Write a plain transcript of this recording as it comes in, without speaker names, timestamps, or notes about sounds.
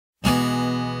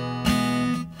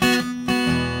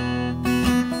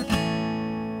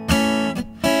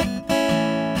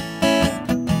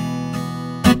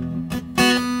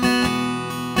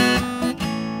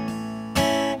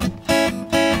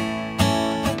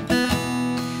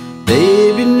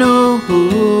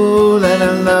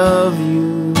love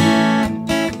you.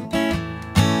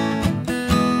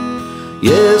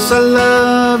 Yes, I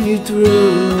love you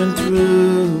through and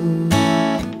through.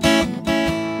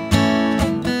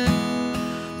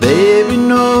 Baby,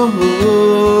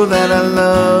 know that I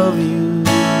love you.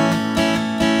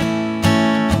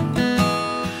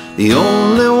 The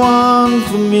only one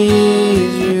for me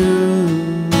is you.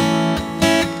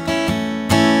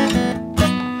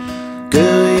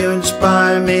 Girl, you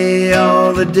inspire me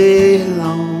all the day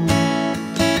long.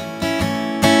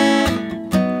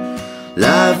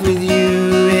 Life with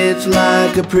you, it's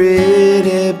like a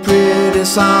pretty, pretty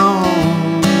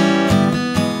song.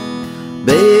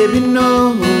 Baby,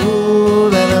 know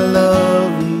that I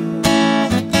love you.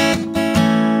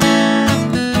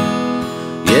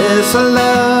 Yes, I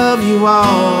love you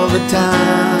all the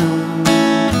time.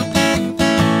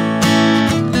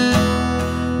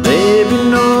 Baby,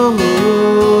 know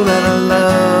that I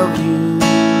love you.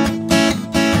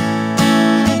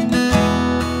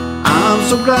 I'm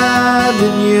so glad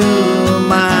that you're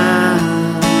mine.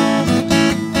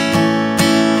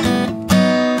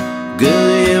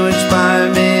 Girl, you inspire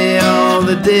me all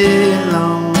the day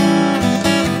long.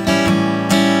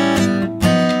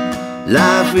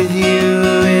 Life with you,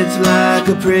 it's like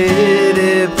a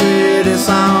pretty, pretty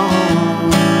song.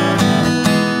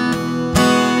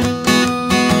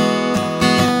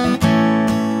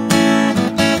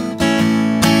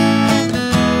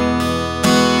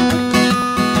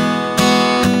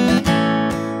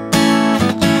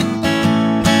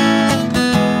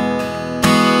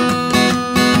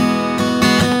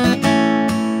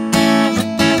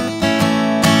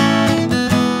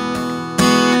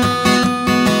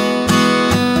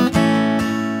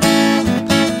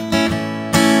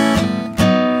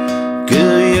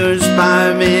 Girl, you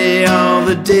inspire me all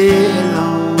the day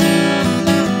long.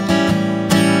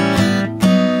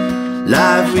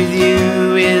 Life with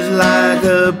you is like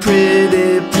a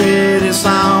pretty, pretty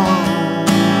song.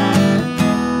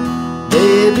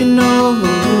 Baby, know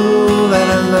that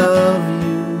I love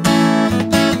you.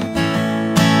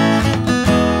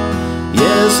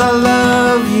 Yes, I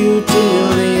love you till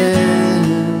the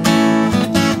end.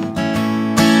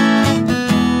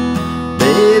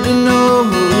 Baby, know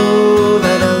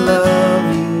that I love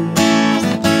you.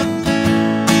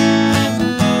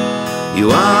 You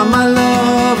are my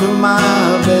lover,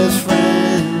 my best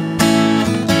friend.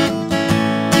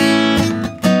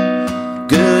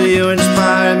 Girl, you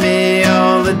inspire me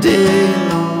all the day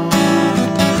long.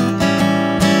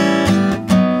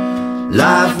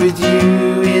 Life with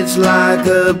you, it's like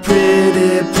a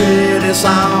pretty, pretty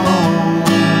song.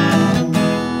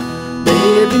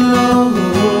 Baby, know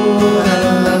that